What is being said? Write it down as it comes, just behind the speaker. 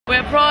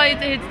We're at Pride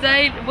here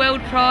today,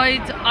 World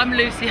Pride. I'm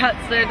Lucy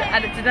Hutson,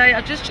 and today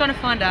I'm just trying to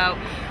find out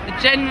the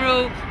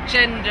general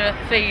gender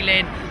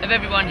feeling of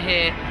everyone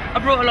here. I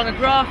brought along a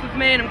graph with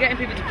me and I'm getting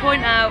people to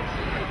point out,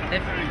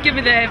 give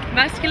me their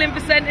masculine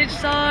percentage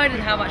side and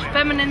how much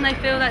feminine they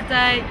feel that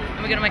day, and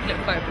we're going to make a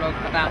little photo blog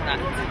about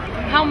that.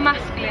 How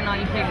masculine are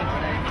you feeling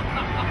today?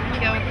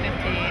 Going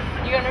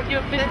 50. You're going to do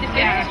a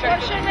 50-50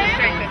 What's your name?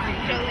 straight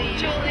 50.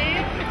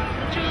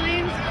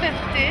 Julian's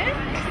 50.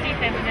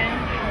 60 feminine.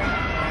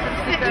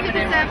 50%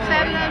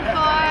 feminine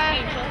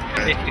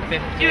for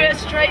 50-50. You're a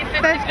straight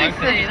 50-50.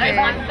 That's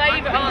my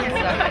favourite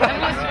answer. And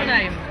what's your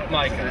name?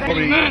 Mike.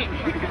 Probably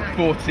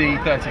 40,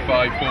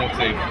 35,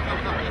 40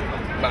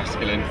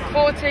 masculine.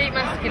 40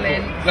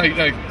 masculine. No,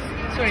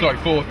 sorry,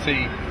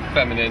 40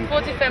 feminine.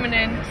 40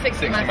 feminine,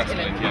 60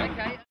 masculine. Yeah.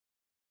 Okay.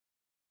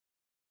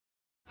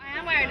 I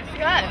am wearing a skirt.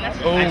 That's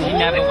Oh, she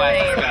never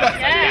wears a skirt.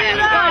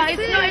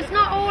 Yeah, it's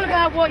not all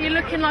about what you're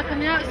looking like on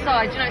the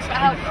outside, you know, it's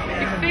about how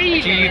you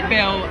feel. Do you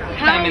feel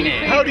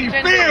feminine? How do you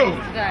feel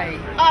today?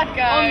 I'd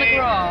go On the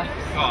graph.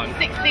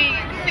 60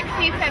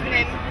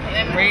 feminine.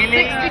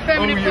 Really? 60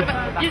 feminine.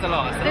 That's a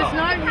lot. There's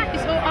no,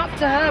 it's all up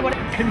to her.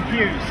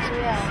 Confused.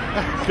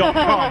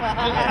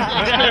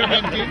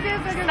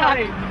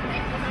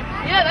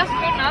 Yeah, that's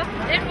good enough.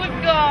 If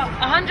we've got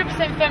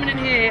 100% feminine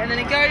here and then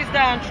it goes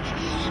down to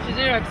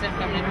 0%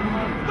 feminine,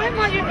 where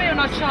might you be on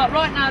our chart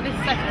right now this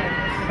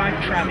second? About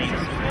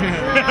trannies.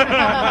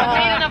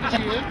 Need another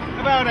shoe?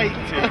 About 80.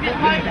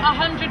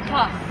 100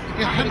 plus.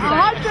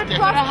 100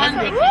 plus.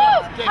 100 Woo!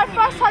 Our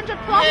first 100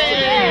 plus.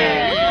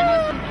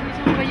 Yeah.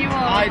 Where you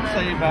are? I'd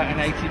say about an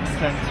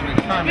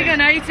 80% We're going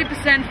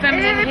 80%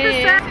 feminine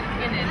here.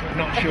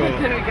 Not sure.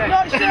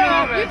 Not sure.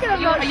 You can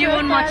have not Are you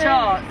on my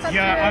chart?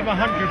 Yeah, I'm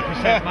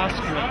 100%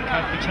 masculine,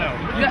 can't you tell?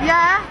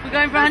 Yeah. We're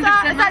going for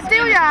 100% Is that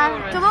Delia?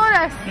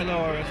 Dolores.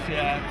 Dolores,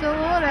 yeah.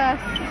 Dolores.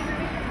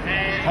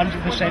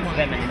 100%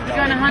 feminine. We're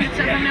going 100%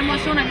 feminine.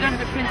 What's your name? We don't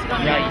have it printed on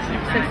there.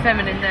 100%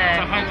 feminine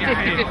there.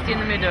 50-50 in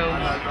the middle.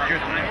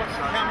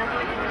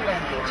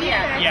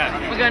 Yeah.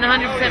 We're going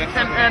 100%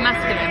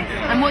 masculine.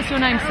 And what's your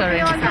name,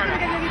 sorry?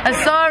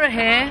 Sarah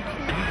here.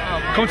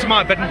 Come to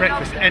my bed and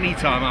breakfast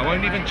anytime, I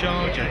won't even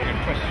charge you.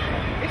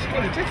 It's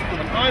kind of difficult.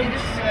 I would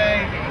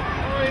say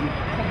I'm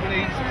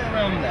probably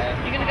around there.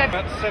 You're going to go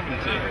About 70.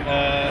 70%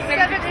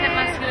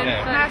 masculine,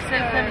 Yeah.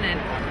 30% feminine.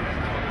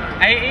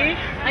 80?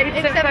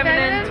 80%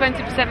 feminine,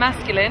 20%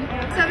 masculine.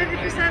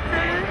 70%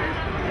 feminine.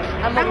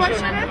 And what's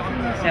your name?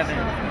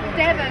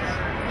 Devon.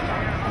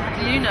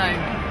 Do you know?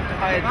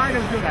 I'd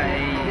say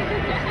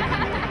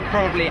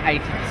probably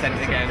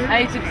 80% again.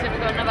 80%, we've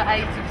got another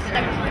 80%.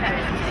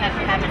 70%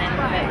 feminine.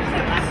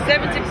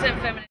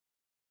 70% feminine.